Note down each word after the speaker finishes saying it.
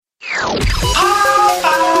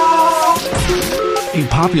fucking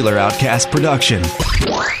popular Outcast production.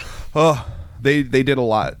 Oh, they did a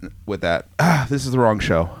lot with that. This is the wrong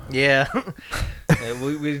show. Yeah.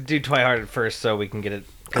 we do Twi-Hearted first so we can get it.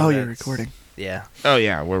 Oh, you're recording. Yeah. Oh,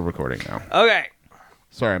 yeah, we're recording now. Okay.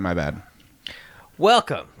 Sorry, my bad.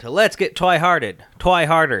 Welcome to Let's Get Twi-Hearted.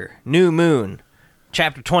 Twi-Harder. New Moon.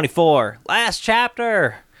 Chapter 24. Last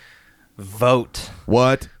chapter. Vote.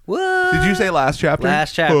 What? What? Did you say last chapter?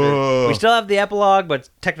 Last chapter. We still have the epilogue, but it's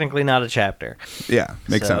technically not a chapter. Yeah,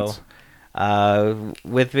 makes sense.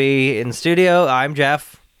 With me in studio, I'm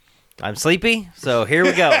Jeff. I'm sleepy, so here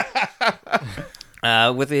we go.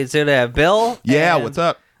 With me in studio, I have Bill. Yeah, and what's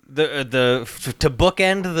up? To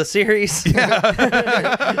bookend the series.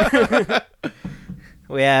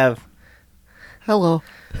 We have Hello.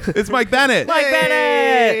 It's Mike Bennett. Mike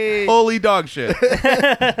Bennett. Holy dog shit.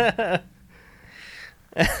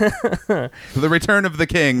 The return of the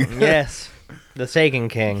king. Yes, the Sagan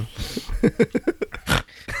King.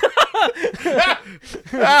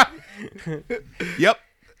 Yep.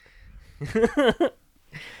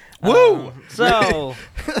 Woo! So,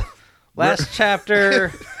 last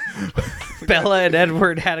chapter, Bella and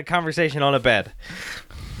Edward had a conversation on a bed.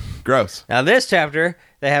 Gross. Now, this chapter,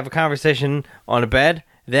 they have a conversation on a bed,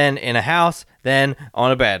 then in a house, then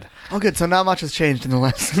on a bed. Oh, good. So not much has changed in the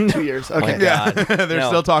last 2 years. Okay. God. They're No.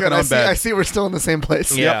 still talking Good. on bed. I see we're still in the same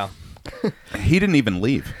place. Yeah. He didn't even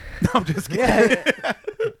leave. No, I'm just kidding.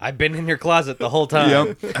 I've been in your closet the whole time.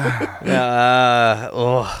 Yep.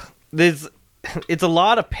 It's a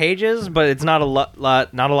lot of pages, but it's not a lot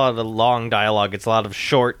of the long dialogue. It's a lot of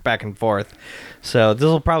short back and forth. So this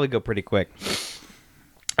will probably go pretty quick.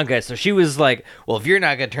 Okay, so she was like, well, if you're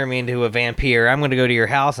not going to turn me into a vampire, I'm going to go to your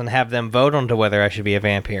house and have them vote on to whether I should be a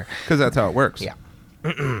vampire. Because that's how it works. Yeah.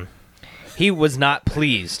 He was not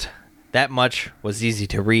pleased. That much was easy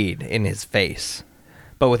to read in his face.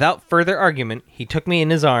 But without further argument, he took me in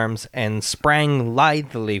his arms and sprang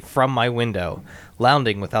lithely from my window,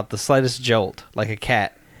 landing without the slightest jolt, like a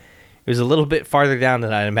cat. It was a little bit farther down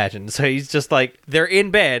than I imagined. So he's just like, they're in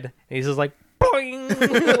bed, and he's just like, boing!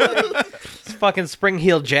 It's fucking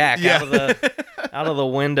Spring-Heel Jack out of the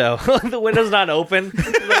window. The window's not open.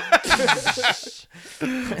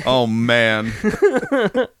 Oh, man.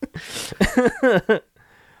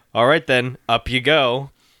 All right, then, up you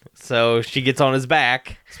go. So she gets on his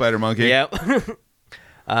back. Spider monkey. Yep.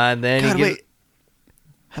 And then God, he gets... wait.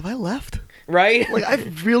 Have I left? Right? Like, I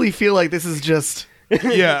really feel like this is just...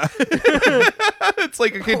 Yeah. It's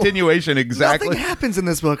like a continuation, exactly. Nothing happens in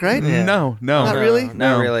this book, right? Yeah. No. Not really? Not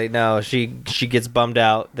No. really. No, she gets bummed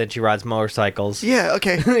out. Then she rides motorcycles. Yeah,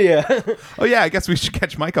 okay. Yeah. Oh, yeah, I guess we should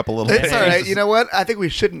catch Mike up a little bit. It's all right. You know what? I think we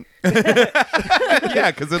shouldn't.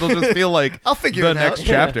 Yeah, because it'll just feel like I'll figure the it out. next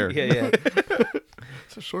chapter. Yeah.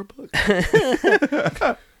 It's a short book. He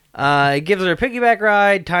gives her a piggyback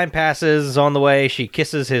ride. Time passes. On the way, she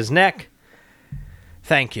kisses his neck.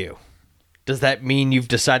 Thank you. Does that mean you've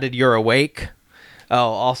decided you're awake? Oh,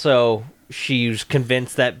 also, she's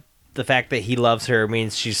convinced that the fact that he loves her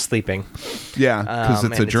means she's sleeping. Yeah, because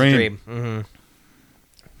it's a dream. Mm-hmm.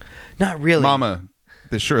 Not really. Mama,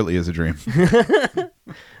 this surely is a dream.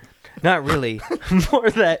 Not really. More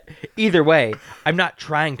that either way, I'm not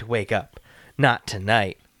trying to wake up. Not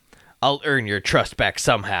tonight. I'll earn your trust back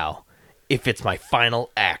somehow. If it's my final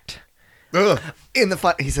act. Ugh.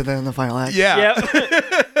 He said that in the final act. Yeah. Yep.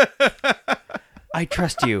 I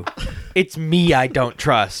trust you. It's me I don't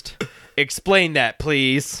trust. Explain that,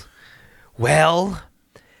 please. Well,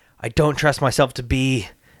 I don't trust myself to be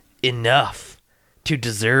enough to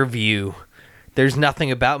deserve you. There's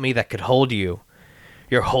nothing about me that could hold you.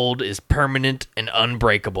 Your hold is permanent and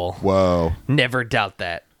unbreakable. Whoa. Never doubt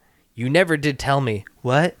that. You never did tell me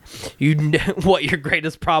what your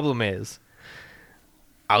greatest problem is.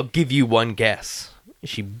 I'll give you one guess.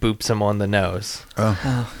 She boops him on the nose.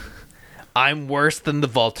 Oh. I'm worse than the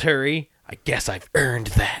Volturi. I guess I've earned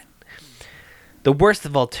that. The worst the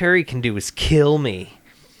Volturi can do is kill me.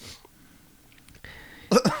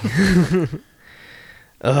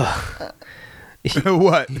 Ugh.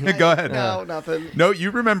 What? Go ahead. No, nothing. No,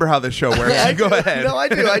 you remember how this show works. You go ahead. No, I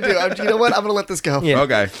do. You know what? I'm going to let this go. Yeah.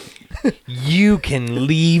 Okay. You can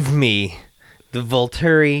leave me. The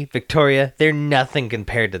Volturi, Victoria, they're nothing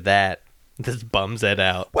compared to that. This bums it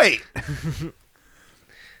out. Wait.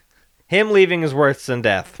 Him leaving is worse than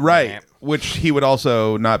death. Right. Which he would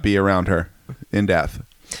also not be around her in death.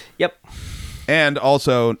 Yep. And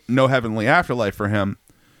also no heavenly afterlife for him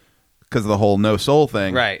because of the whole no soul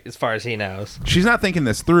thing. Right, as far as he knows. She's not thinking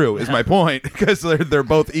this through, is my point, because they're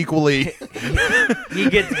both equally... He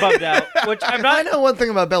gets bummed out, which I'm I not... know one thing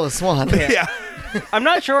about Bella Swan. Yeah. I'm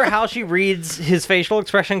not sure how she reads his facial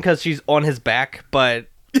expression because she's on his back, but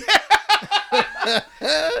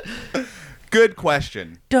Good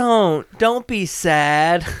question. don't be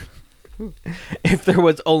sad. If there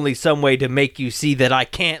was only some way to make you see that I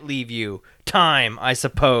can't leave you, time, I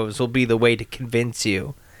suppose, will be the way to convince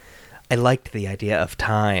you. I liked the idea of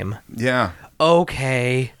time. Yeah.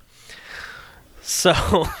 Okay.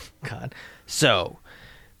 So, God. So,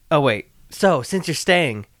 oh wait. So, since you're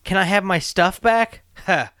staying, can I have my stuff back?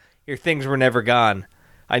 Ha, your things were never gone.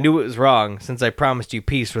 I knew it was wrong, since I promised you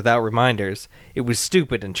peace without reminders. It was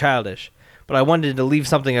stupid and childish. But I wanted to leave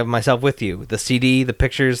something of myself with you. The CD, the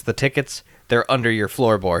pictures, the tickets, they're under your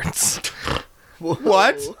floorboards.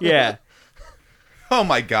 What? Yeah. Oh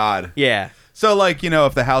my God. Yeah. So, like,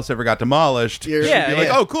 if the house ever got demolished, You're- she'd Yeah, be like,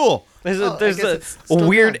 yeah. oh, cool. There's Oh, I guess a it's still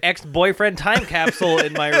weird gone. ex-boyfriend time capsule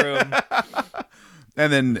in my room.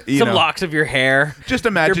 And then, Some locks of your hair. just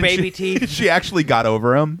imagine Your baby she, teeth. she actually got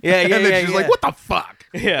over him. Yeah, And yeah, then yeah, she's yeah. like, what the fuck?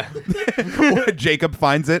 Yeah. Jacob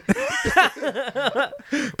finds it.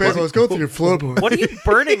 Basil, let's go through your floorboard. What are you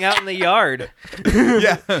burning out in the yard?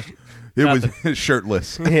 Yeah. It was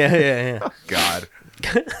shirtless. Yeah, yeah. God.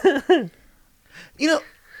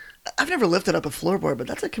 I've never lifted up a floorboard, but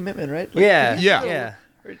that's a commitment, right? Yeah. Yeah. Yeah.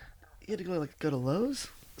 You had to go to Lowe's.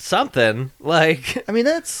 Something like I mean,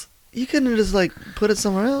 you couldn't just put it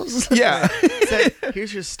somewhere else. Yeah. Say,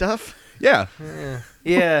 here's your stuff. Yeah.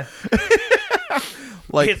 yeah.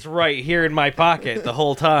 Like, It's right here in my pocket the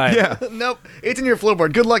whole time. yeah. Nope, it's in your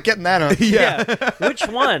floorboard. Good luck getting that up. Yeah. Which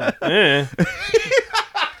one?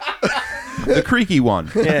 The creaky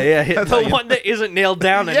one. Yeah. The one that isn't nailed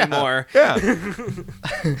down anymore. Yeah.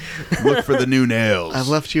 Look for the new nails. I've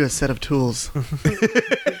left you a set of tools.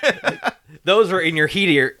 Those are in your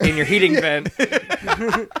heating vent.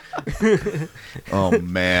 Oh,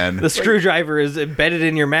 man. The screwdriver is embedded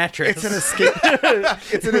in your mattress. It's an escape.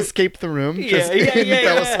 It's an escape the room. Just yeah, in yeah,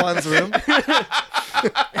 Bella yeah. Swan's room.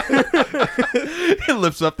 It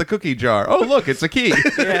lifts up the cookie jar. Oh, look, it's a key.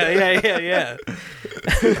 Yeah.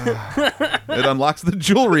 It unlocks the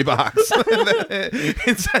jewelry box.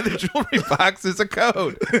 Inside the jewelry box is a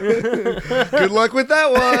code. Good luck with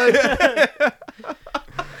that one.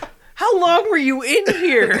 How long were you in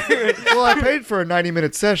here? Well, I paid for a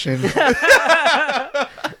 90-minute session.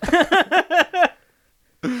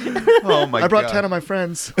 Oh, my God. I brought 10 of my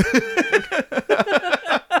friends.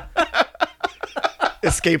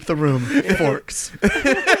 Escape the room. Forks.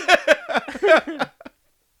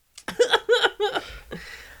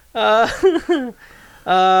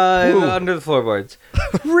 Under the floorboards.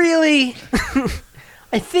 Really?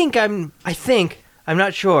 I think I'm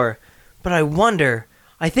not sure, but I wonder.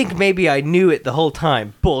 I think maybe I knew it the whole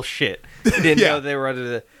time. Bullshit. You didn't Yeah. know they were under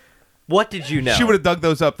the. What did you know? She would have dug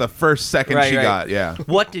those up the first second Right, she right. got. Yeah.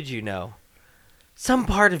 What did you know? Some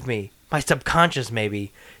part of me, my subconscious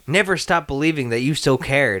maybe, never stopped believing that you still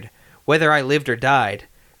cared, whether I lived or died.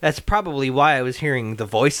 That's probably why I was hearing the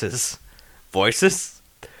voices. Voices?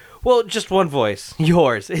 Well, just one voice.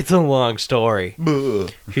 Yours. It's a long story.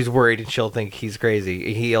 Ugh. She's worried and she'll think he's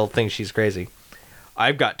crazy. He'll think she's crazy.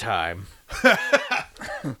 I've got time.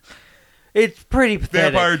 It's pretty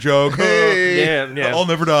pathetic. Vampire joke. Hey. Yeah. I'll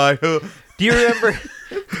never die. Do you remember?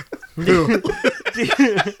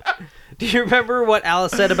 Do you remember what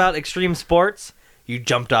Alice said about extreme sports? You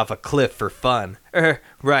jumped off a cliff for fun.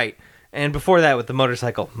 Right. And before that with the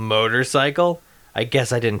motorcycle. Motorcycle? I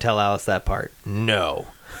guess I didn't tell Alice that part. No.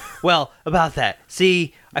 Well, about that.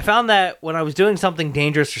 See, I found that when I was doing something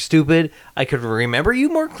dangerous or stupid, I could remember you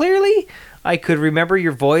more clearly. I could remember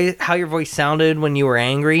your voice, how your voice sounded when you were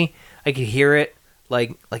angry. I could hear it,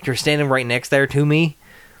 like you're standing right next there to me.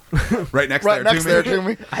 Right next Right there next to there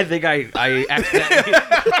me. to me. I think I accidentally.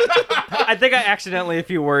 I think I accidentally a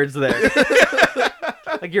few words there.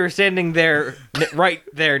 Like you were standing there, right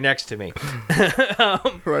there next to me.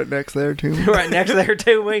 Right next there to me. Right next there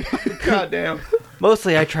to me. God damn.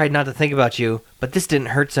 Mostly I tried not to think about you, but this didn't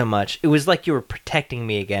hurt so much. It was like you were protecting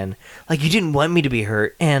me again. Like you didn't want me to be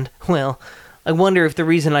hurt. And, well, I wonder if the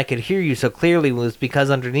reason I could hear you so clearly was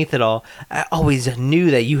because underneath it all, I always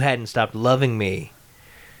knew that you hadn't stopped loving me.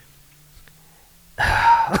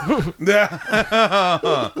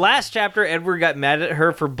 Last chapter, Edward got mad at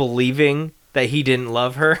her for believing that he didn't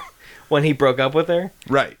love her when he broke up with her.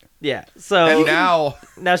 Right. Yeah, so And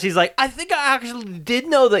now, she's like, I think I actually did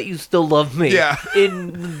know that you still love me. Yeah.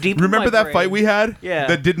 In deep. in remember my that brain. fight we had? Yeah.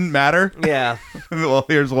 That didn't matter? Yeah, Well,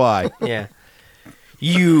 here's why. yeah.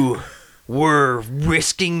 You were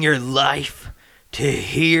risking your life to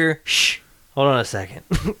hear. Shh. Hold on a second.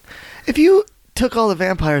 If you took all the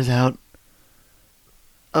vampires out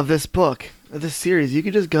of this book, this series, you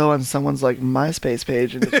could just go on someone's like MySpace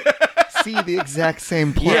page and just see the exact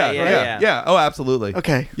same plot. Yeah. Oh, absolutely.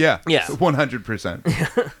 Okay. Yeah. Yeah.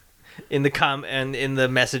 100%. In the and in the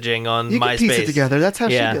messaging on You MySpace. can piece it together. That's how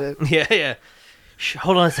Yeah. she did it. Yeah, yeah.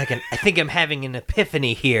 Hold on a second. I think I'm having an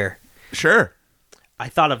epiphany here. Sure. I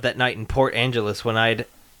thought of that night in Port Angeles when I'd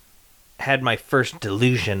had my first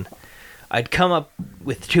delusion. I'd come up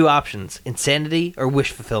with two options, insanity or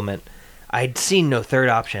wish fulfillment. I'd seen no third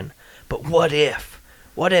option. But what if?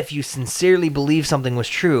 What if you sincerely believed something was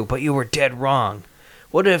true, but you were dead wrong?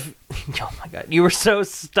 What if, oh my God, you were so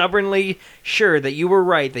stubbornly sure that you were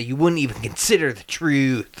right that you wouldn't even consider the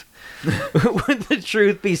truth? Would the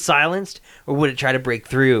truth be silenced, or would it try to break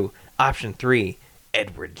through? Option 3,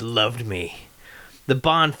 Edward loved me. The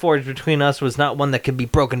bond forged between us was not one that could be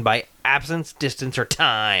broken by absence, distance, or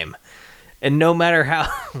time. And no matter how,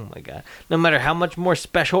 oh my God, no matter how much more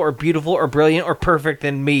special or beautiful or brilliant or perfect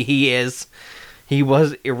than me he is, he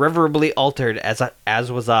was irreparably altered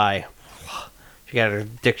as was I. She got her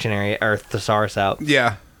dictionary or thesaurus out.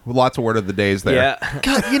 Yeah. Lots of word of the days there. Yeah.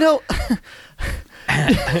 God, you know,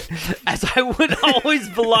 As I would always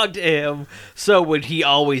belong to him, so would he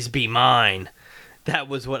always be mine. That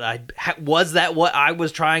was what was that what I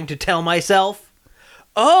was trying to tell myself?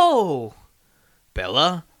 Oh,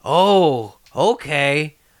 Bella. Oh,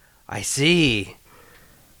 okay. I see.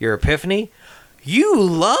 Your epiphany? You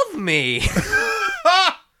love me. Jesus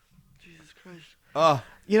Christ.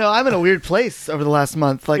 You know, I'm in a weird place over the last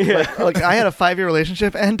month. Like I had a 5-year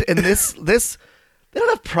relationship end, and this they don't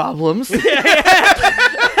have problems.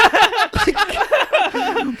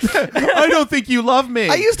 I don't think you love me.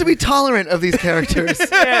 I used to be tolerant of these characters.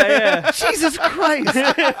 Yeah. Jesus Christ.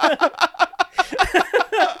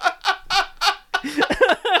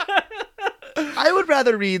 I would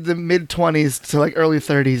rather read the mid-20s to like early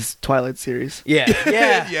 30s Twilight series. Yeah.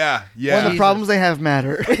 Yeah. When the problems they have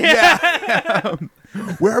matter. Yeah.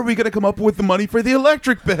 Where are we going to come up with the money for the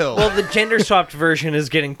electric bill? Well, the gender-swapped version is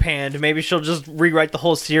getting panned. Maybe she'll just rewrite the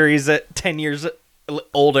whole series at 10 years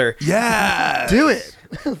older. Yeah. Do it.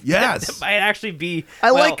 Yes. That might actually be...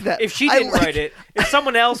 I well, like that. If she I didn't like write it, if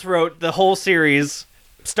someone else wrote the whole series,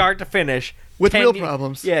 start to finish... With 10 real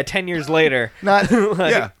problems. Yeah, 10 years later. Not,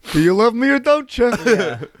 Yeah. do you love me or don't you?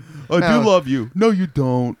 I No. do love you. No, you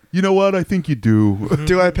don't. You know what? I think you do.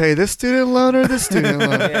 Do I pay this student loan or this student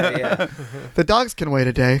loan? Yeah. The dogs can wait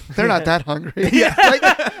a day. They're not that hungry. Yeah.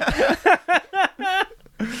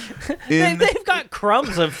 They've got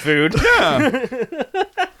crumbs of food. Yeah.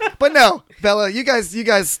 But no, Bella, you guys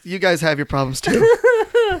have your problems too.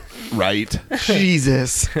 Right.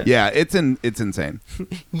 Jesus. Yeah, it's insane.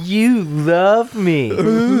 You love me.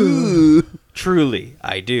 Truly,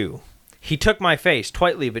 I do. He took my face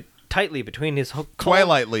tightly between his cold,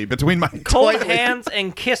 Twilightly between my cold hands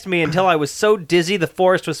and kissed me until I was so dizzy the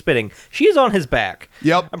forest was spitting. She's on his back.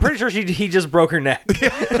 Yep. I'm pretty sure he just broke her neck.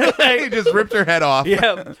 He just ripped her head off.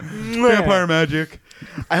 Yep. Vampire magic.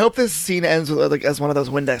 I hope this scene ends with like as one of those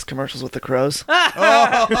Windex commercials with the crows.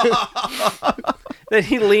 Then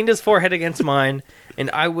he leaned his forehead against mine, and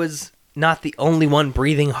I was not the only one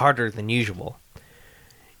breathing harder than usual.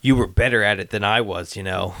 You were better at it than I was, you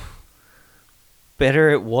know. Better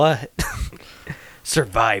at what?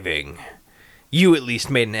 Surviving. You at least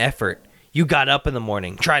made an effort. You got up in the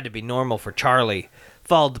morning, tried to be normal for Charlie,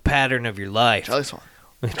 followed the pattern of your life. Charlie Swan.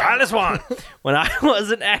 Charlie Swan. When I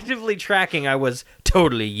wasn't actively tracking, I was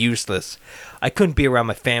totally useless. I couldn't be around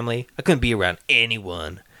my family. I couldn't be around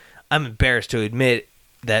anyone. I'm embarrassed to admit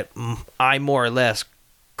that I more or less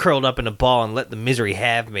curled up in a ball and let the misery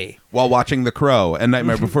have me. While watching The Crow and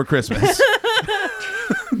Nightmare Before Christmas.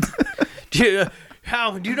 Do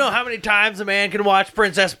you know how many times a man can watch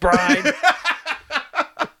Princess Bride?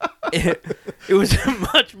 It was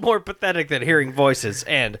much more pathetic than hearing voices,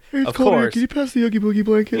 and Hey, of Calder, course, can you pass the Oogie Boogie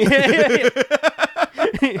blanket?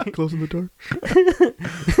 Close in the dark.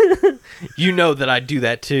 you know that I do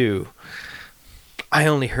that too. I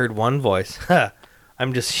only heard one voice.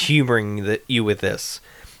 I'm just humoring you with this.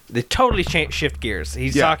 They totally shift gears.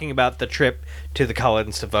 He's talking about the trip to the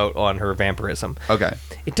Cullens to vote on her vampirism. Okay.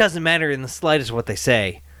 It doesn't matter in the slightest what they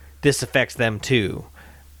say. This affects them too.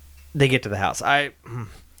 They get to the house.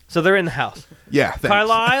 So they're in the house. Yeah. Thanks.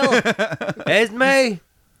 Carlisle, Esme,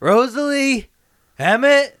 Rosalie,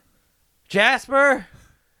 Emmett, Jasper,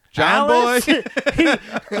 John Alice. Boy.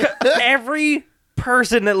 Every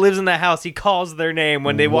person that lives in the house, he calls their name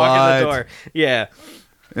when they walk in the What? door. Yeah.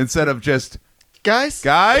 Instead of just Guys?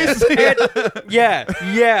 guys.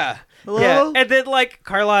 Yeah. Hello? Yeah. And then, like,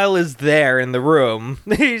 Carlisle is there in the room.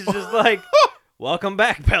 He's just like, welcome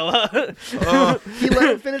back, Bella. He let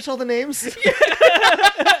him finish all the names.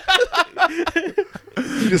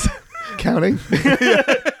 You just counting.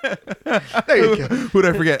 There you go. Who'd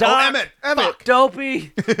I forget? Doc, Emmett.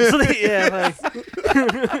 Dopey. Yeah,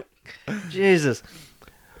 like, Jesus.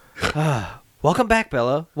 Welcome back,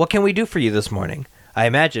 Bella. What can we do for you this morning? I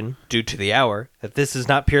imagine, due to the hour, that this is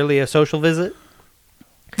not purely a social visit.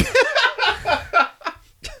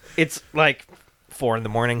 It's like 4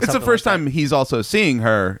 a.m. It's the first time he's also seeing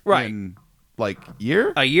her Right. in, like,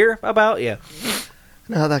 year? A year, about, yeah.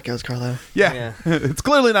 I know how that goes, Carlo. Yeah. It's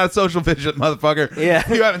clearly not a social visit, motherfucker. Yeah.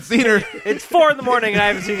 You haven't seen her. It's 4 a.m. and I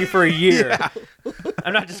haven't seen you for a year.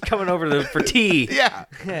 I'm not just coming over for tea. Yeah.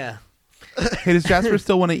 Yeah. Hey, does Jasper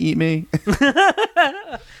still want to eat me?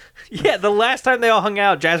 Yeah, the last time they all hung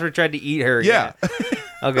out, Jasper tried to eat her. Yeah.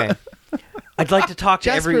 Okay. I'd like to talk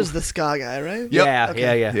to everyone. Jasper's the ska guy, right? Yep. Yeah,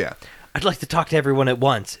 Okay. yeah. Yeah. I'd like to talk to everyone at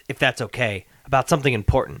once, if that's okay, about something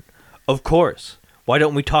important. Of course. Why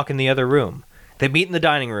don't we talk in the other room? They meet in the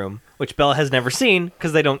dining room, which Bella has never seen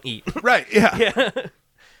because they don't eat. Right, yeah.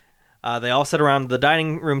 They all sit around the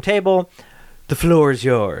dining room table. The floor is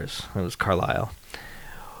yours. It was Carlisle.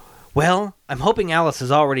 Well, I'm hoping Alice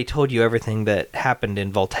has already told you everything that happened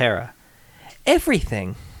in Volterra.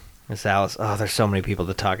 Everything. Miss Alice. Oh, there's so many people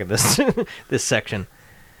to talk in this this section.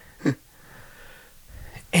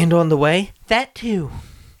 And on the way, that too.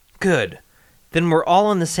 Good. Then we're all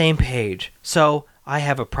on the same page. So, I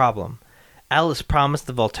have a problem. Alice promised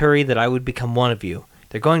the Volturi that I would become one of you.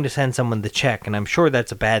 They're going to send someone to check, and I'm sure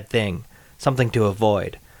that's a bad thing. Something to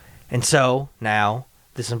avoid. And so, now,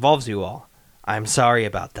 this involves you all. I'm sorry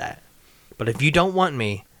about that. But if you don't want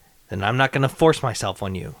me, then I'm not going to force myself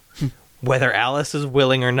on you. Whether Alice is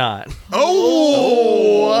willing or not.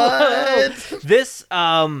 Oh! What? This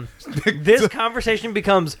this conversation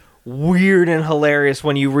becomes weird and hilarious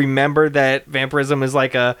when you remember that vampirism is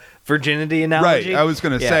like a virginity analogy. Right, I was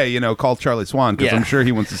going to say, call Charlie Swan, because Yeah. I'm sure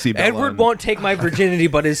he wants to see Bella. Edward won't take my virginity,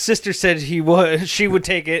 but his sister said she would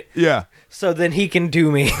take it, Yeah. so then he can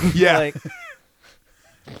do me. Yeah.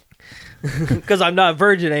 Because I'm not a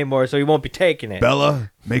virgin anymore, so he won't be taking it.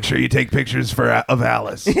 Bella, make sure you take pictures of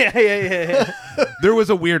Alice. Yeah. There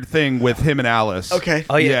was a weird thing with him and Alice. Okay.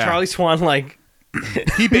 Oh, yeah, Yeah. Charlie Swan, like,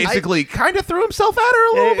 He basically kind of threw himself at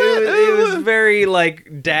her a little bit. it was very,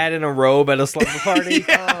 like, dad in a robe at a slumber party.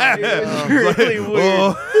 It was really weird.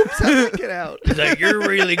 Oh, Get out. He's like, you're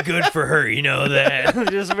really good for her, you know that.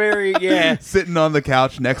 Just very, yeah. sitting on the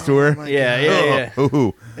couch next to her. Yeah.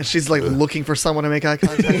 Ooh. And she's like looking for someone to make eye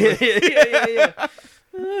contact with. Yeah.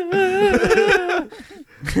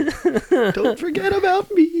 Don't forget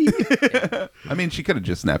about me. I mean, she could have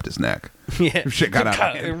just snapped his neck. Yeah. Shit got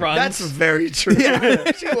out of hand. Runs. That's very true.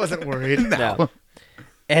 She wasn't worried. No.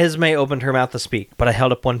 Esme opened her mouth to speak, but I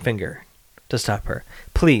held up one finger to stop her.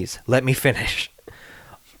 Please, let me finish.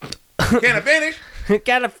 Can I finish?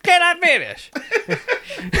 Can I finish?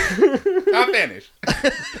 I'm finished.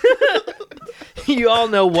 You all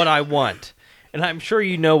know what I want, and I'm sure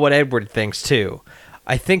you know what Edward thinks too.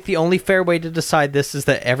 I think the only fair way to decide this is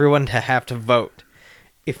that everyone have to vote.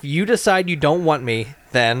 If you decide you don't want me,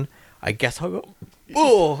 then I guess I'll go.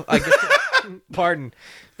 Oh, I guess. Pardon.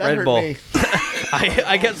 That Red hurt Bull. me.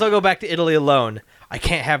 I guess I'll go back to Italy alone. I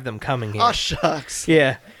can't have them coming here. Oh, shucks.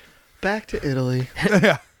 Yeah. Back to Italy.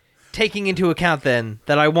 Yeah. Taking into account, then,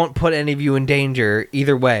 that I won't put any of you in danger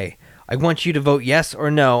either way, I want you to vote yes or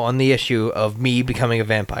no on the issue of me becoming a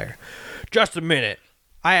vampire. Just a minute.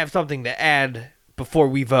 I have something to add before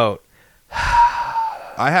we vote.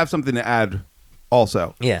 I have something to add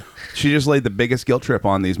also. Yeah. She just laid the biggest guilt trip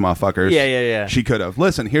on these motherfuckers. Yeah. She could have.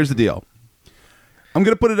 Listen, here's the deal. I'm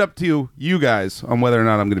going to put it up to you guys on whether or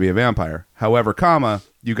not I'm going to be a vampire. However,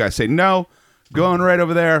 you guys say no, going right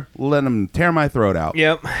over there, let them tear my throat out.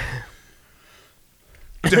 Yep.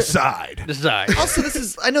 Decide. Decide. Also,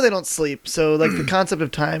 I know they don't sleep, so like the concept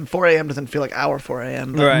of time, 4 a.m. doesn't feel like our 4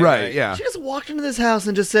 a.m. but Right, yeah. She just walked into this house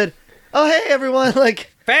and just said, "Oh, hey, everyone,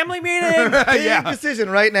 like, Family meeting! big Yeah. decision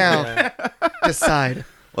right now. Decide."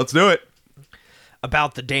 Let's do it.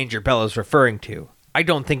 About the danger Bella's referring to. I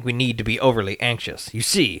don't think we need to be overly anxious. You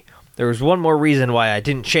see, there was one more reason why I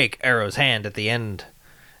didn't shake Arrow's hand at the end.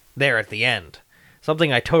 There at the end.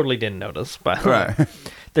 Something I totally didn't notice, but Right.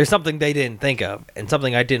 there's something they didn't think of, and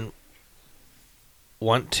something I didn't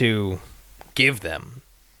want to give them.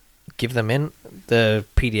 Give them in? The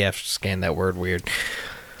PDF scanned that word weird.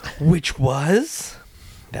 Which was?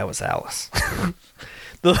 That was Alice.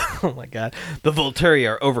 Oh my god. The Volturi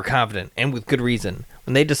are overconfident, and with good reason.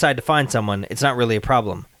 When they decide to find someone, it's not really a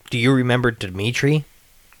problem. Do you remember Dimitri?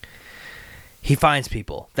 He finds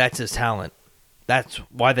people. That's his talent. That's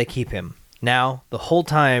why they keep him. Now, the whole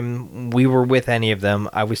time we were with any of them,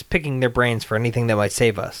 I was picking their brains for anything that might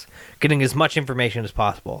save us, getting as much information as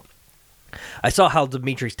possible. I saw how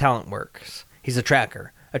Dimitri's talent works. He's a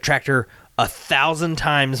tractor 1,000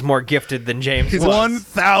 times more gifted than James was.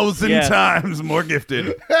 1,000 Yeah. times more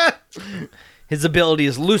gifted. His ability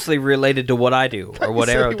is loosely related to what I do, or what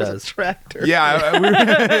He said Arrow he was does. A tractor.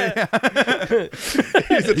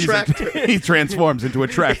 He's a tractor. He transforms into a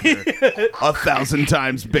tractor 1,000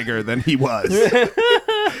 times bigger than he was.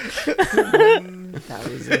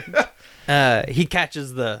 He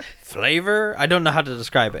catches the flavor, I don't know how to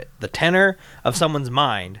describe it, the tenor of someone's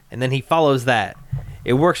mind, and then he follows that.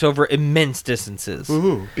 It works over immense distances.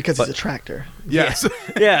 Ooh, because he's a tractor. Yes.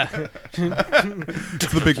 Yeah.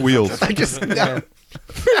 It's the big wheels. I just no.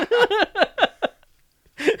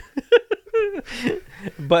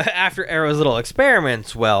 But after Arrow's little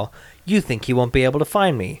experiments, well, you think he won't be able to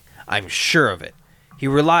find me. I'm sure of it. He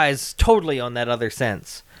relies totally on that other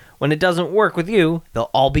sense. When it doesn't work with you, they'll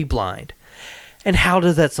all be blind. And how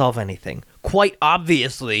does that solve anything? Quite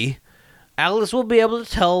obviously, Alice will be able to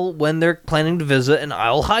tell when they're planning to visit, and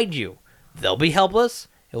I'll hide you. They'll be helpless.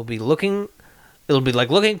 It'll be like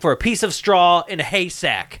looking for a piece of straw in a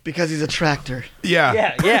haystack. Because he's a tractor.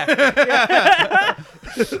 Yeah. Yeah.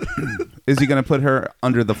 Is he going to put her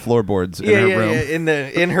under the floorboards in her room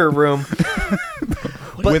in her room.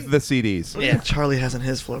 with the CDs? What do you think Charlie has in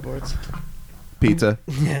his floorboards? Pizza.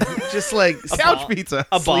 Just like Couch pizza.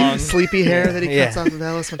 A bong. sleepy hair that he cuts Yeah. off of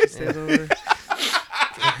Alice when she stays over.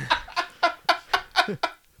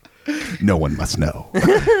 No one must know.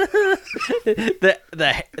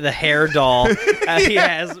 The hair doll he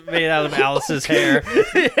has made out of Alice's hair.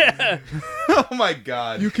 Oh my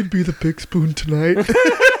God. You can be the big spoon tonight.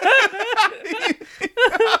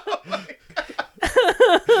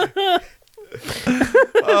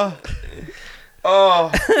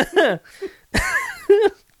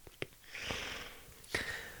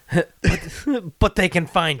 But they can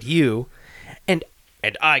find you, and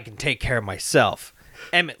I can take care of myself.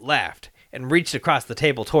 Emmett laughed and reached across the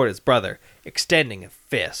table toward his brother, extending a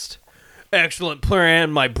fist. Excellent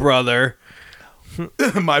plan, my brother.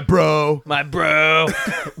 My bro. My bro.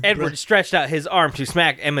 Edward stretched out his arm to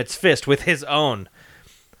smack Emmett's fist with his own.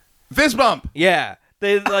 Fist bump. Yeah,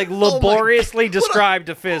 they laboriously described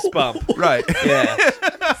a fist bump. Right. Yeah,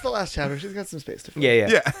 That's the last chapter. She's got some space to fill. yeah.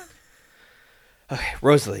 Yeah. Okay,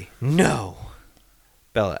 Rosalie, no.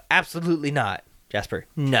 Bella, absolutely not. Jasper,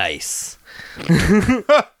 nice.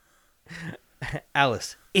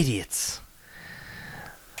 Alice, idiots.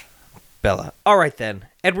 Bella, all right then.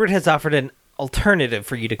 Edward has offered an alternative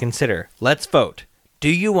for you to consider. Let's vote. Do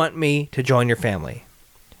you want me to join your family?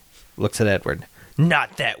 Looks at Edward.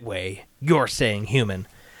 Not that way. You're saying human.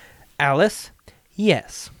 Alice,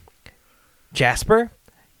 yes. Jasper,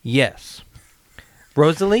 yes.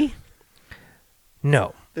 Rosalie,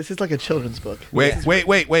 no. This is like a children's book.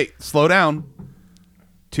 Wait. Slow down.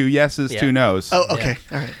 2 yeses, Yeah. 2 nos. Oh, okay.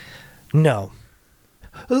 All right. No.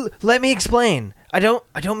 Let me explain. I don't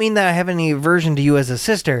mean that I have any aversion to you as a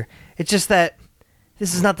sister. It's just that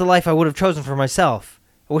this is not the life I would have chosen for myself.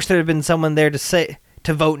 I wish there had been someone there to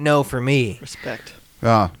vote no for me. Respect.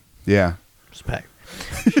 Ah, yeah. Respect.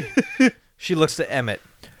 She looks to Emmett.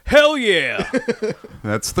 Hell yeah!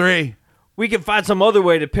 That's 3. We can find some other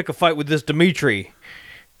way to pick a fight with this Dimitri.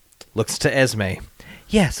 Looks to Esme.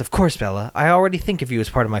 Yes, of course, Bella. I already think of you as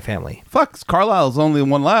part of my family. Fuck, Carlisle's only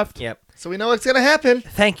one left. Yep. So we know what's going to happen.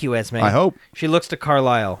 Thank you, Esme. I hope. She looks to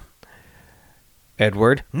Carlisle.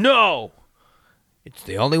 Edward. No! It's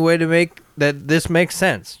the only way to make that this makes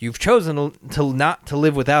sense. You've chosen to not to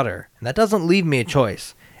live without her, and that doesn't leave me a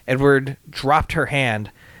choice. Edward dropped her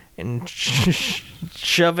hand and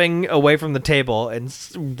shoving away from the table and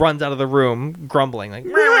runs out of the room, grumbling like.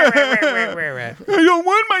 I don't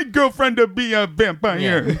want my girlfriend to be a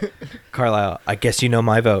vampire. Carlisle, I guess you know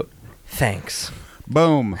my vote. Thanks.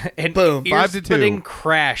 Boom. And Boom. 5 to 2. ear-splitting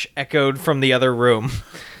crash echoed from the other room.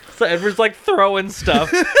 So Edward's like throwing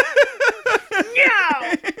stuff. She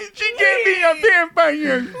can't be a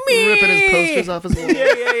vampire. Ripping his posters off his wall.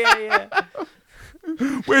 Yeah.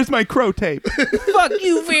 Where's my crow tape? Fuck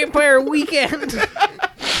you, Vampire Weekend.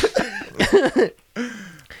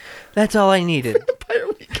 That's all I needed.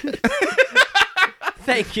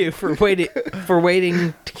 Thank you for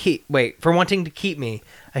wanting to keep me.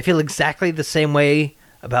 I feel exactly the same way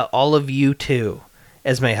about all of you too.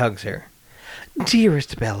 Esme hugs her.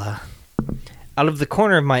 Dearest Bella. Out of the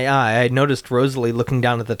corner of my eye, I noticed Rosalie looking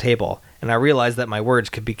down at the table, and I realized that my words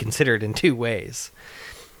could be considered in 2 ways.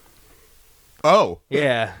 Oh.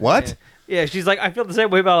 Yeah. What? Yeah, she's like, I feel the same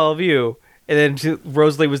way about all of you. And then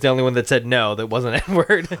Rosalie was the only one that said no, that wasn't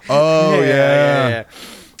Edward. Oh, yeah.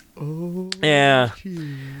 Yeah.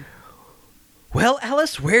 Well,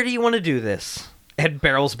 Alice, where do you want to do this? Ed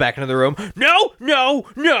barrels back into the room. No, no,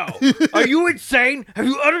 no. Are you insane? Have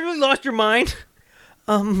you utterly lost your mind?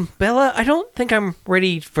 Bella, I don't think I'm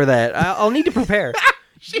ready for that. I'll need to prepare.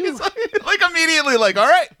 She's like immediately like, all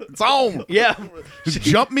right, it's home. Yeah.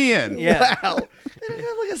 Jump me in. Yeah. Wow. They don't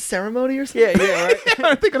have like a ceremony or something? Yeah, right.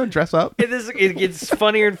 Aren't they going to dress up? It gets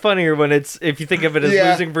funnier and funnier when if you think of it as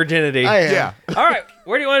Yeah. losing virginity. I am. Yeah. All right,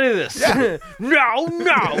 where do you want to do this? No,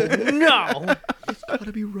 no. It's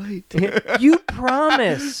gotta be right. You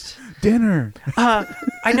promised. Dinner.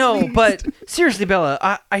 I know, but seriously,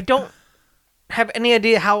 Bella, I don't have any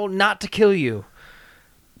idea how not to kill you.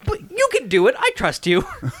 But you can do it. I trust you.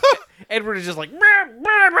 Edward is just like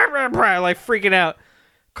freaking out.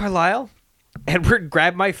 Carlisle? Edward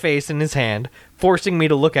grabbed my face in his hand, forcing me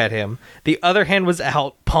to look at him. The other hand was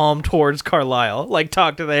out, palm towards Carlisle, like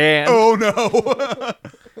talk to the hand. Oh, no.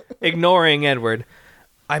 Ignoring Edward.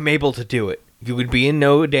 I'm able to do it. You would be in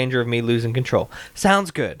no danger of me losing control.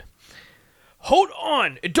 Sounds good. Hold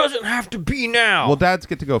on. It doesn't have to be now. Well, dads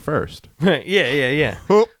get to go first. Yeah.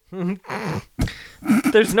 Oh.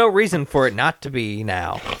 There's no reason for it not to be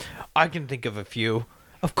now. I can think of a few.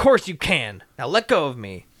 Of course you can. Now let go of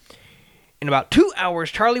me. In about 2 hours,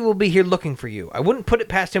 Charlie will be here looking for you. I wouldn't put it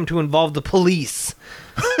past him to involve the police.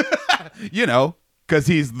 You know, because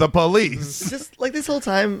he's the police. Just like this whole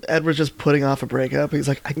time, Edward's just putting off a breakup. He's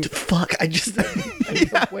like, I need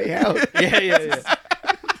a way out. Yeah.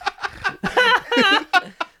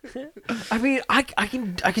 I mean, I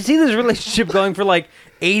can see this relationship going for like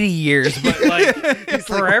 80 years, but like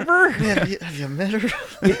forever. Man, have you met her?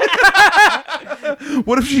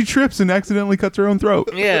 What if she trips and accidentally cuts her own throat?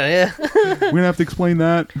 Yeah. We're going to have to explain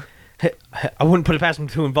that. I wouldn't put it past him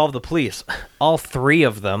to involve the police. All three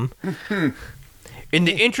of them. In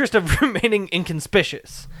the interest of remaining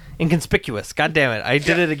inconspicuous. God damn it. I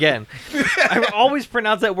did it again. I always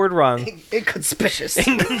pronounce that word wrong. Inconspicuous.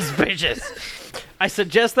 Inconspicuous. I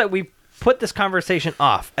suggest that we put this conversation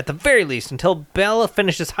off, at the very least, until Bella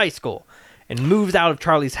finishes high school and moves out of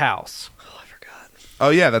Charlie's house. Oh, I forgot. Oh,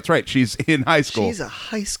 yeah, that's right. She's in high school. She's a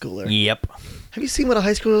high schooler. Yep. Have you seen what a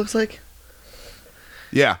high schooler looks like?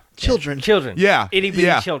 Yeah. Children. Yeah. Itty bitty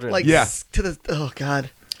Yeah. children. Like, Yeah. to the... Oh,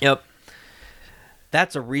 God. Yep.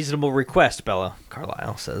 That's a reasonable request, Bella,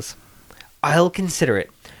 Carlisle says. I'll consider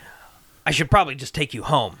it. I should probably just take you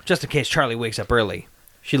home, just in case Charlie wakes up early.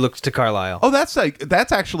 She looks to Carlisle. Oh, that's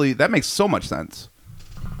actually, that makes so much sense.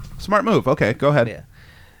 Smart move. Okay, go ahead. Yeah.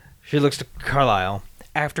 She looks to Carlisle.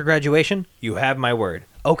 After graduation, you have my word.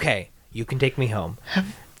 Okay, you can take me home.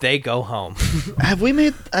 They go home. Have we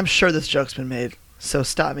made... I'm sure this joke's been made, so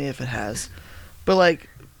stop me if it has. But, like,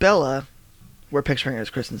 Bella, we're picturing her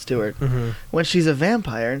as Kristen Stewart, when she's a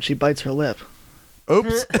vampire and she bites her lip.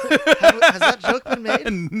 Oops. Has that joke been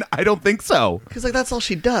made? I don't think so. Because, like, that's all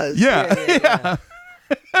she does. Yeah.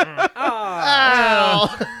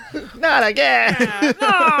 Oh, not again.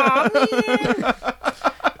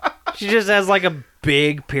 She just has like a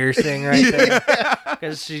big piercing right there.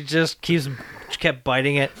 Because she kept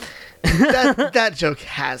biting it. that joke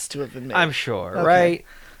has to have been made. I'm sure, Okay.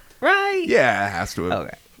 right? Yeah, it has to have.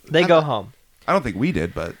 Okay. They go home. I don't think we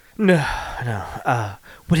did, but... No.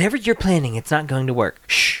 Whatever you're planning, it's not going to work.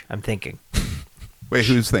 Shh, I'm thinking. Wait,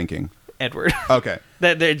 who's thinking? Edward. Okay.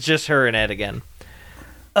 It's just her and Ed again.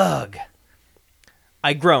 Ugh.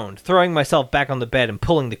 I groaned, throwing myself back on the bed and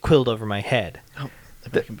pulling the quilt over my head. Oh,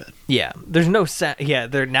 they're back in bed. Yeah, there's no sound. Yeah,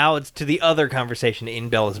 now it's to the other conversation in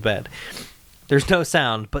Bella's bed. There's no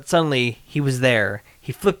sound, but suddenly he was there.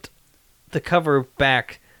 He flipped the cover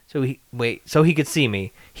back so he could see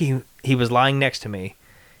me. He was lying next to me.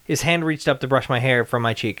 His hand reached up to brush my hair from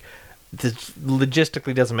my cheek. This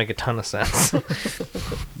logistically doesn't make a ton of sense.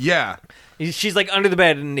 Yeah. She's like under the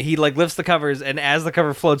bed, and he like lifts the covers, and as the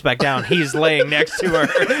cover floats back down, he's laying next to her.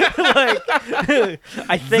 Like,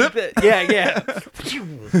 I think that, yeah.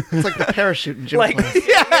 It's like the parachute in gym Like, class.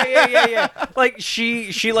 yeah. Like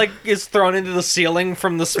she like is thrown into the ceiling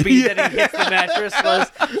from the speed that he hits the mattress.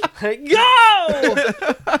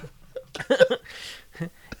 Go!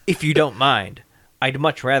 If you don't mind, I'd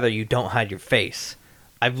much rather you don't hide your face.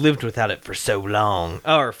 I've lived without it for so long,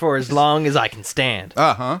 or for as long as I can stand.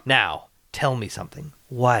 Uh-huh. Now, tell me something.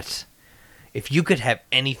 What? If you could have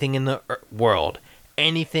anything in the world,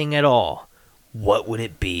 anything at all, what would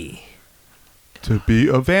it be? To be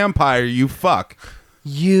a vampire, you fuck.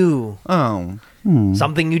 You. Oh.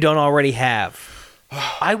 Something you don't already have.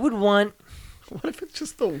 I would want... What if it's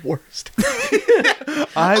just the worst?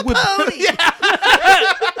 I would...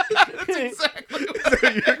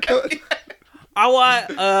 want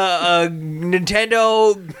a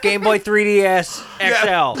Nintendo Game Boy 3DS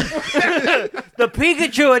XL. The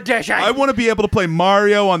Pikachu edition. I want to be able to play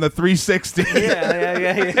Mario on the 360.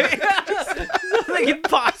 Yeah. Something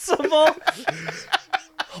impossible.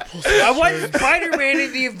 I want Spider-Man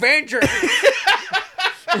in the Avengers.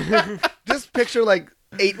 Just picture like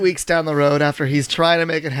 8 weeks down the road after he's trying to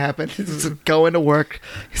make it happen. He's just going to work.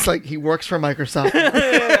 He's like, he works for Microsoft.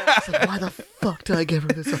 It's like, why the fuck did I give her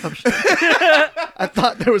this option? I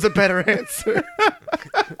thought there was a better answer.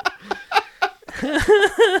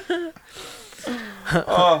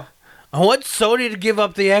 I want Sony to give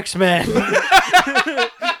up the X-Men.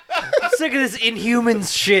 I'm sick of this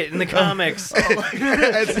Inhumans shit in the comics.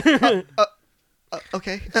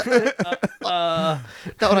 Okay. Not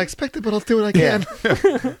what I expected, but I'll do what I can.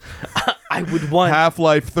 I would want...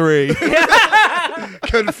 Half-Life 3.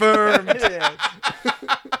 Confirmed.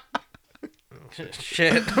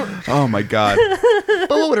 Shit. Oh my god. But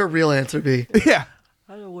what would her real answer be? Yeah.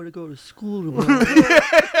 I don't want to go to school tomorrow.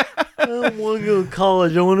 I don't want to go to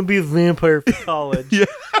college. I want to be a vampire for college. Yeah.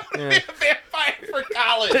 Vampire for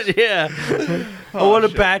college. Yeah. I want a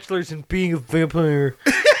bachelor's in being a vampire.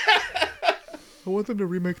 I want them to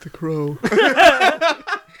remake The Crow.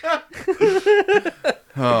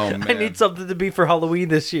 Oh man. I need something to be for Halloween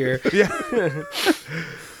this year. Yeah.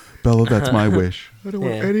 Bella, that's my wish. I don't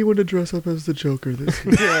want Yeah. anyone to dress up as the Joker this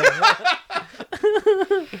year.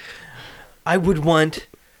 I would want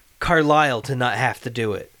Carlisle to not have to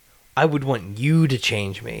do it. I would want you to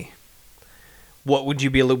change me. What would you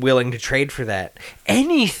be willing to trade for that?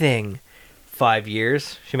 Anything. 5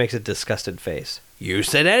 years. She makes a disgusted face. You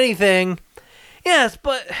said anything. Yes,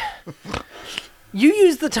 but you'll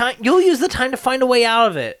use the time to find a way out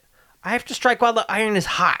of it. I have to strike while the iron is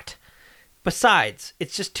hot. Besides,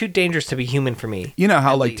 it's just too dangerous to be human for me. You know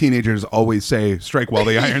how At like least. teenagers always say strike while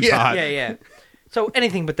the iron's Yeah. hot. Yeah. So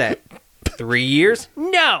anything but that. 3 years?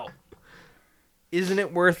 No. Isn't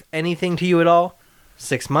it worth anything to you at all?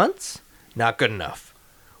 6 months? Not good enough.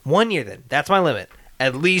 1 year then. That's my limit.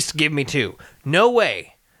 At least give me 2. No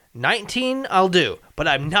way. 19 I'll do, but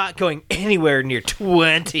I'm not going anywhere near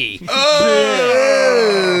 20.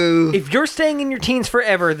 If you're staying in your teens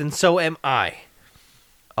forever, then so am I.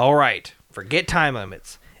 All right, forget time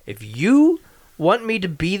limits. If you want me to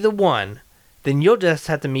be the one, then you'll just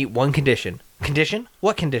have to meet one condition. Condition?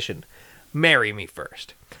 What condition? Marry me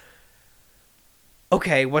first.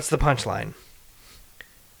 Okay, what's the punchline?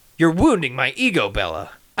 You're wounding my ego,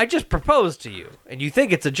 Bella. I just proposed to you, and you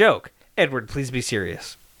think it's a joke. Edward, please be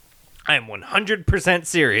serious. I am 100%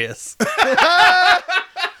 serious.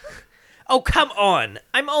 Oh, come on.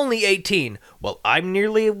 I'm only 18. Well, I'm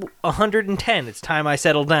nearly 110. It's time I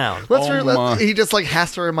settle down. He just like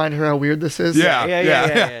has to remind her how weird this is. Yeah.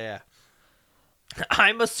 Yeah.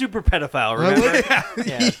 I'm a super pedophile, remember?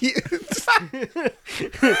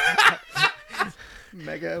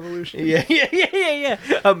 Mega evolution. Yeah.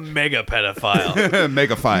 A mega pedophile.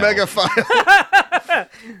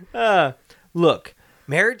 Megaphile. Look,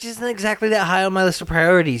 marriage isn't exactly that high on my list of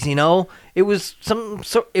priorities, you know? It was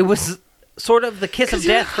sort of the kiss of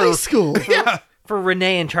You're in death high school. for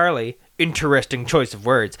Renee and Charlie. Interesting choice of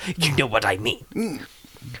words. You know what I mean.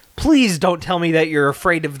 Please don't tell me that you're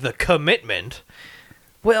afraid of the commitment.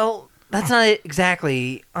 Well, that's not it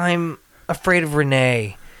exactly. I'm afraid of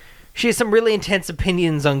Renee. She has some really intense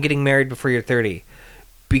opinions on getting married before you're 30.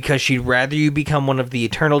 Because she'd rather you become one of the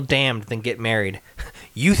eternal damned than get married.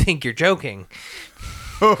 You think you're joking.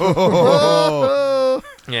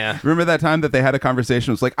 Yeah. Remember that time that they had a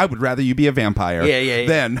conversation? It was like, I would rather you be a vampire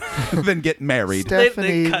than get married.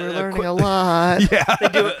 Stephanie, cut we're a learning a lot.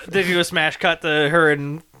 They do a smash cut to her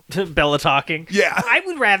and to Bella talking. Yeah. I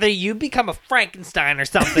would rather you become a Frankenstein or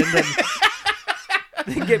something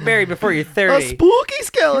than get married before you're 30. A spooky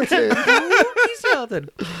skeleton. Spooky skeleton.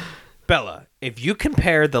 Bella, if you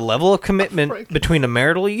compare the level of commitment between a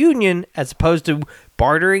marital union as opposed to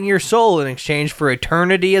bartering your soul in exchange for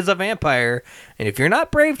eternity as a vampire, and if you're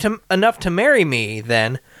not brave enough to marry me,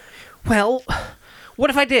 then, well, what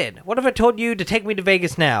if I did? What if I told you to take me to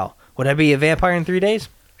Vegas now? Would I be a vampire in 3 days?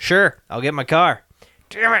 Sure, I'll get my car.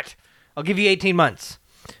 Damn it! I'll give you 18 months.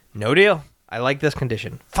 No deal. I like this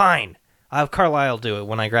condition. Fine. I'll have Carlisle do it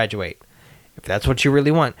when I graduate. If that's what you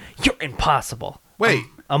really want, you're impossible. Wait.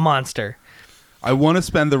 A monster. I want to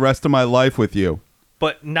spend the rest of my life with you.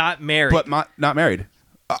 But not married. But not married.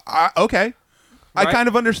 Okay. Right? I kind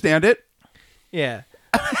of understand it. Yeah.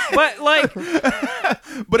 But, like...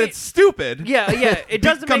 But it's stupid. Yeah. It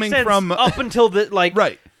doesn't make Coming sense from- up until the, like...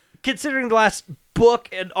 Right. Considering the last book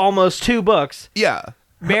and almost 2 books, Yeah.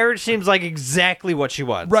 Marriage seems like exactly what she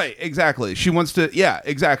wants. Right, exactly. She wants to, yeah,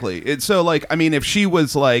 exactly. It's so like, I mean, if she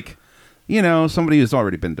was like, you know, somebody who's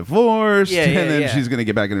already been divorced, Yeah, and yeah, then yeah. she's gonna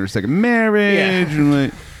get back into her second marriage, Yeah. and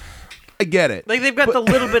like, I get it. Like they've got the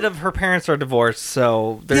little bit of her parents are divorced,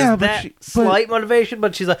 so there's Yeah, but that slight motivation.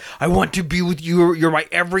 But she's like, I want to be with you. You're my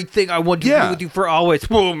everything. I want to Yeah. be with you for always.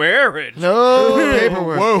 Whoa, marriage. No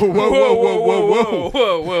paperwork. Whoa, whoa, whoa, whoa, whoa,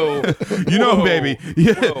 whoa! whoa. You know, Whoa. baby,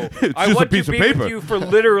 yeah, Whoa. it's I just a want piece to of be paper. with you for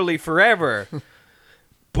literally forever.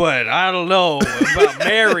 But I don't know about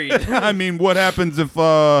married. I mean, what happens if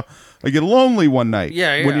I get lonely one night?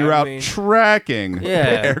 Yeah, when yeah, you're I out mean- tracking.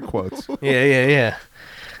 Yeah. Air quotes. Yeah.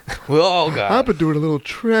 We all I've got. been doing a little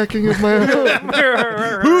tracking of my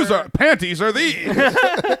own. Whose panties are these?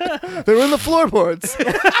 They're in the floorboards.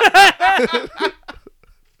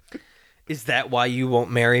 Is that why you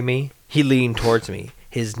won't marry me? He leaned towards me.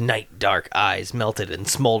 His night dark eyes melted and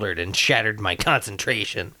smoldered and shattered my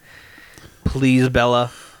concentration. Please,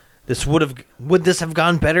 Bella. Would this have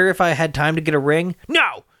gone better if I had time to get a ring?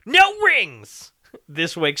 No rings.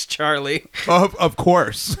 This wakes Charlie. Of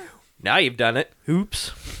course. Now you've done it.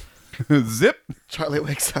 Oops. Zip. Charlie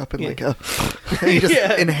wakes up and like he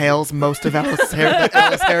just inhales most of Alice's hair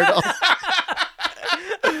doll.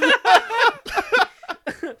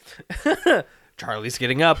 Charlie's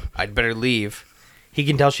getting up. I'd better leave. He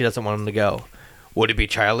can tell she doesn't want him to go. Would it be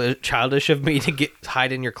childish of me to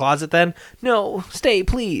hide in your closet then? No, stay,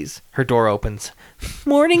 please. Her door opens.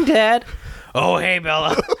 Morning, Dad. Oh, hey,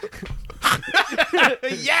 Bella.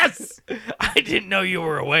 Yes. I didn't know you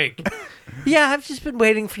were awake. Yeah, I've just been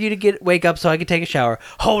waiting for you to wake up so I could take a shower.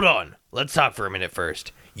 Hold on. Let's talk for a minute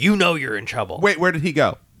first. You know you're in trouble. Wait, where did he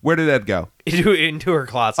go? Where did Ed go? Into her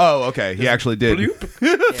closet. Oh, okay. He actually did.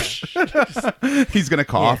 He's gonna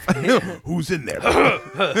cough. Who's in there?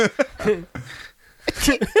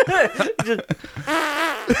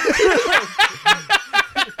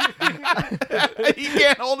 He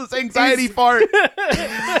can't hold his anxiety fart.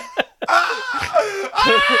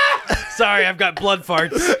 Sorry, I've got blood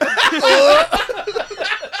farts.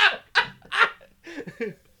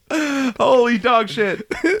 Holy dog shit.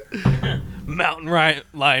 Mountain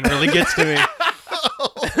lion really gets to me.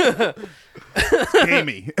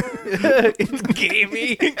 Gamey. It's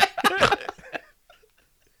gamey.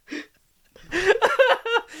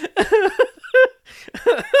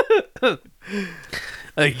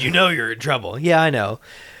 You know you're in trouble. Yeah, I know.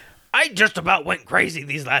 I just about went crazy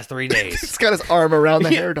these last 3 days. He's got his arm around the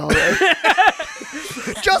hair doll. Right?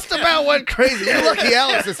 Just about went crazy. You're lucky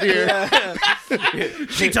Alice is here.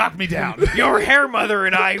 She talked me down. Your hair mother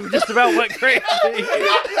and I just about went crazy.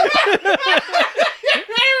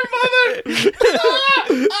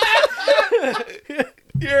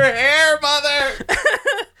 Your hair, mother.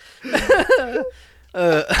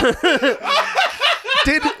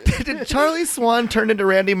 Did Charlie Swan turn into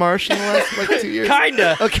Randy Marsh in the last 2 years?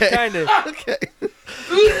 Kinda. Okay. Kinda. Okay.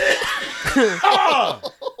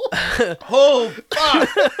 Oh, fuck.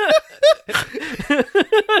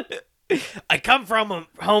 I come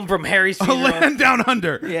home from Harry's A funeral. land down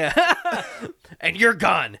under. Yeah. And you're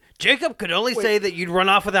gone. Jacob could only say that you'd run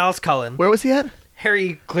off with Alice Cullen. Where was he at?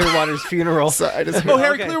 Harry Clearwater's funeral. Sorry, I just Oh,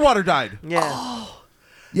 Harry Okay. Clearwater died. Yeah.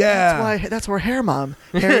 Yeah. that's where hair mom.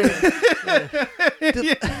 Harry,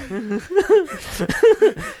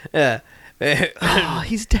 Yeah. oh,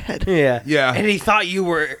 he's dead. Yeah. Yeah. And he thought you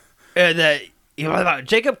were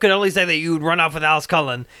Jacob could only say that you would run off with Alice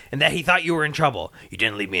Cullen and that he thought you were in trouble. You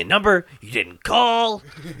didn't leave me a number. You didn't call.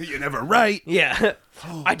 You're never right. Yeah.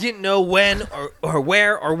 I didn't know when or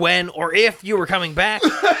where or when or if you were coming back.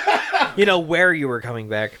 You know where you were coming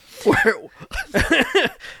back. Where?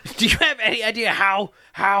 Do you have any idea how?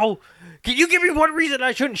 Can you give me one reason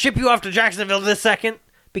I shouldn't ship you off to Jacksonville this second?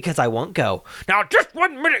 Because I won't go. Now, just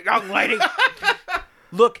 1 minute, young lady.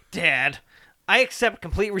 Look, Dad, I accept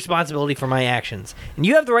complete responsibility for my actions, and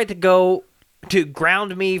you have the right to go to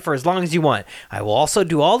ground me for as long as you want. I will also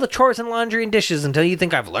do all the chores and laundry and dishes until you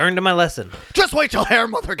think I've learned my lesson. Just wait till hair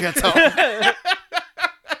mother gets home.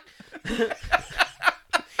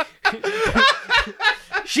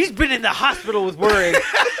 She's been in the hospital with worry.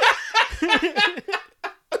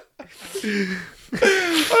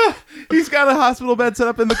 He's got a hospital bed set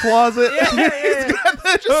up in the closet. Yeah.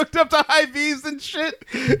 That's hooked up to high V's and shit.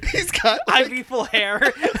 He's got Ivy full hair.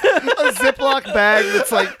 a Ziploc bag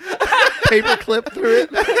that's like paper clip through it.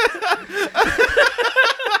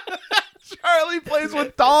 Charlie plays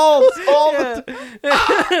with dolls all the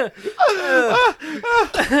time.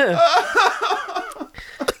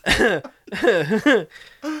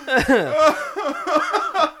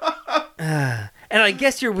 And I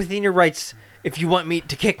guess you're within your rights if you want me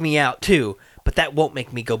to kick me out too. but that won't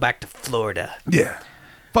make me go back to Florida. Yeah.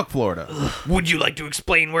 Fuck Florida. Would you like to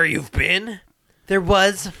explain where you've been? There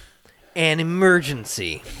was an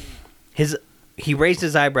emergency. He raised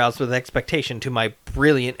his eyebrows with expectation to my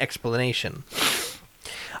brilliant explanation.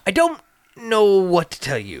 I don't know what to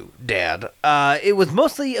tell you, Dad. It was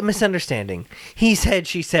mostly a misunderstanding. He said,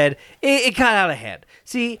 she said, it got out of hand.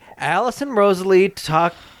 See, Alice told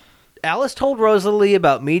Rosalie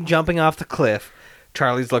about me jumping off the cliff.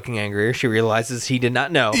 Charlie's looking angrier. She realizes he did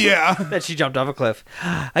not know that she jumped off a cliff.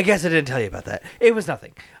 I guess I didn't tell you about that. It was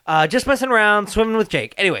nothing. Just messing around, swimming with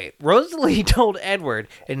Jake. Anyway, Rosalie told Edward,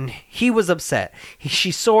 and he was upset.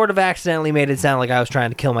 She sort of accidentally made it sound like I was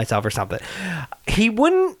trying to kill myself or something. He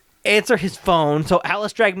wouldn't answer his phone, so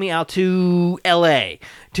Alice dragged me out to L.A.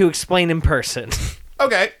 to explain in person.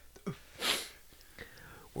 Okay.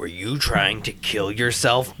 Were you trying to kill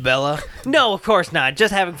yourself, Bella? No, of course not.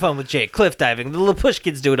 Just having fun with Jake. Cliff diving. The little push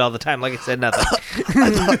kids do it all the time. Like I said, nothing.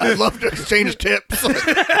 I'd love to exchange tips. Were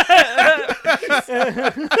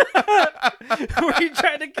you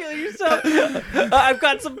trying to kill yourself? I've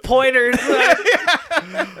got some pointers.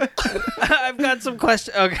 I've got some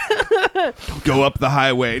questions. Okay. Go up the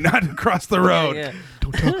highway, not across the road. Yeah.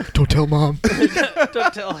 Don't tell Mom.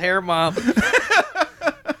 Don't tell hair mom.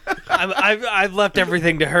 I've left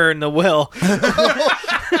everything to her in the will.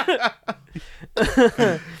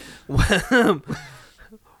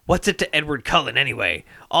 What's it to Edward Cullen anyway?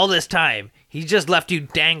 All this time, he just left you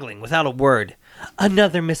dangling without a word.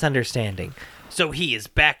 Another misunderstanding. So he is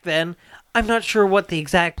back then? I'm not sure what the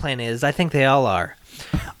exact plan is. I think they all are.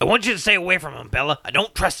 I want you to stay away from him, Bella. I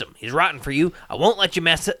don't trust him. He's rotten for you. I won't let him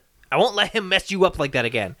mess you up like that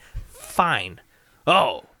again. Fine.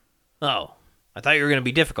 Oh. I thought you were going to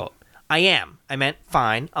be difficult. I am. I meant,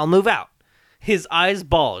 fine, I'll move out. His eyes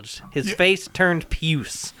bulged. His face turned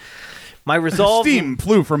puce. My resolve... Steam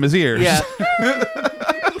flew from his ears. Yeah.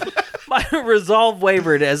 My resolve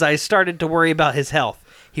wavered as I started to worry about his health.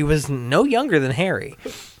 He was no younger than Harry.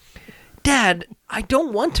 Dad, I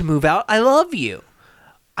don't want to move out. I love you.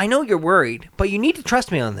 I know you're worried, but you need to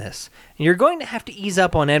trust me on this. And you're going to have to ease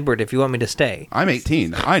up on Edward if you want me to stay. I'm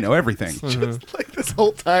 18. I know everything. Just like this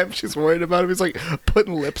whole time she's worried about him. He's like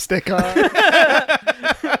putting lipstick on.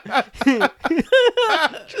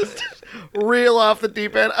 Just reel off the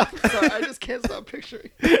deep end. I'm sorry, I just can't stop picturing.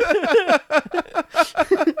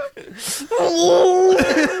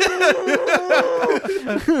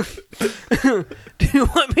 Do you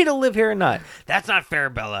want me to live here or not? That's not fair,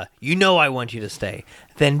 Bella. You know I want you to stay.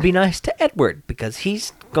 Then be nice to Edward, because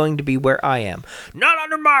he's going to be where I am. Not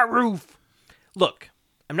under my roof! Look,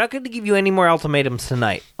 I'm not going to give you any more ultimatums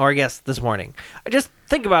tonight, or I guess this morning. Just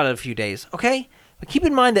think about it a few days, okay? But keep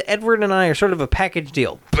in mind that Edward and I are sort of a package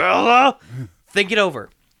deal. Bella! Think it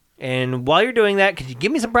over. And while you're doing that, could you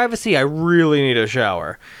give me some privacy? I really need a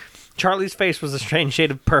shower. Charlie's face was a strange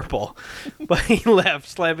shade of purple, but he left,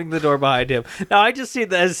 slamming the door behind him. Now I just see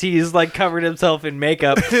that as he's like covered himself in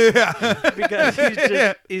makeup because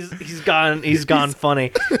he's gone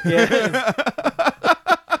funny. Yeah.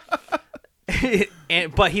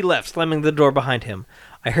 But he left, slamming the door behind him.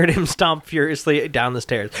 I heard him stomp furiously down the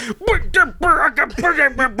stairs.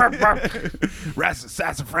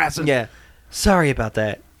 Rassin. Yeah. Sorry about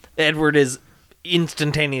that. Edward is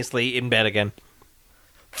instantaneously in bed again.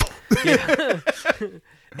 Yeah.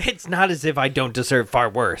 It's not as if I don't deserve far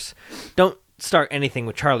worse. Don't start anything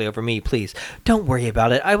with Charlie over me, please. Don't worry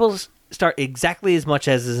about it. I will start exactly as much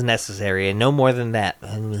as is necessary, and no more than that.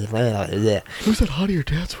 Who's that hottie your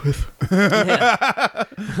dad's with?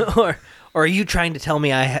 Or are you trying to tell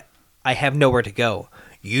me I have nowhere to go?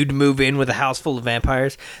 You'd move in with a house full of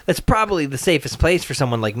vampires? That's probably the safest place for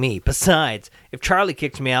someone like me. Besides, if Charlie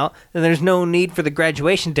kicks me out, then there's no need for the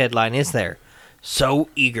graduation deadline, is there? So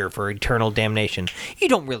eager for eternal damnation. You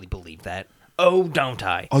don't really believe that. Oh, don't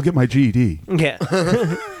I? I'll get my GED. Yeah.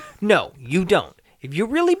 No, you don't. If you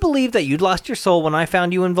really believed that you'd lost your soul when I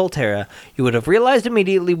found you in Volterra, you would have realized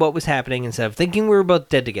immediately what was happening instead of thinking we were both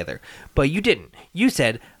dead together. But you didn't. You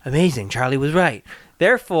said, amazing, Charlie was right.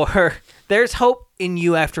 Therefore, there's hope in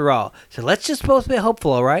you after all. So let's just both be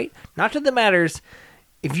hopeful, all right? Not that it matters.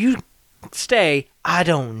 If you stay, I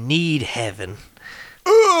don't need heaven.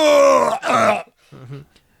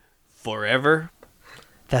 Forever?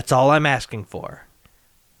 That's all I'm asking for.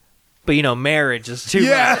 But you know, marriage is too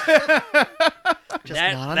much.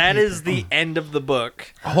 That is the end of the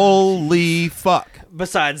book. Holy fuck.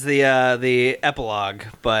 Besides the epilogue,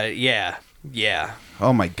 but yeah.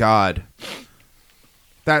 Oh my god.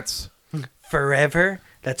 That's Forever?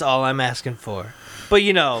 That's all I'm asking for. But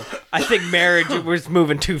you know, I think marriage was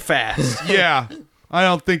moving too fast. yeah. I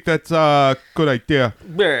don't think that's a good idea.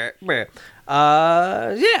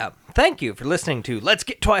 Yeah. Thank you for listening to Let's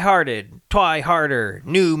Get Twi-Hearted, Twi Harder,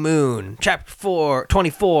 New Moon, Chapter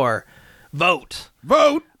 24, Vote.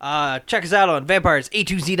 Vote. Check us out on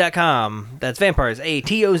vampiresA2Z.com. That's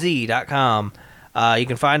vampiresatoz.com. You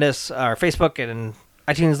can find us, our Facebook and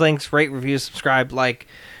iTunes links, rate, review, subscribe, like,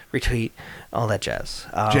 retweet, all that jazz.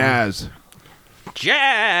 Jazz.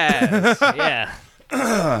 Jazz! Yeah.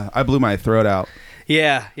 I blew my throat out.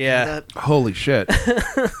 Yeah. Holy shit.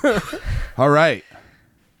 All right.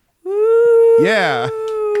 Yeah.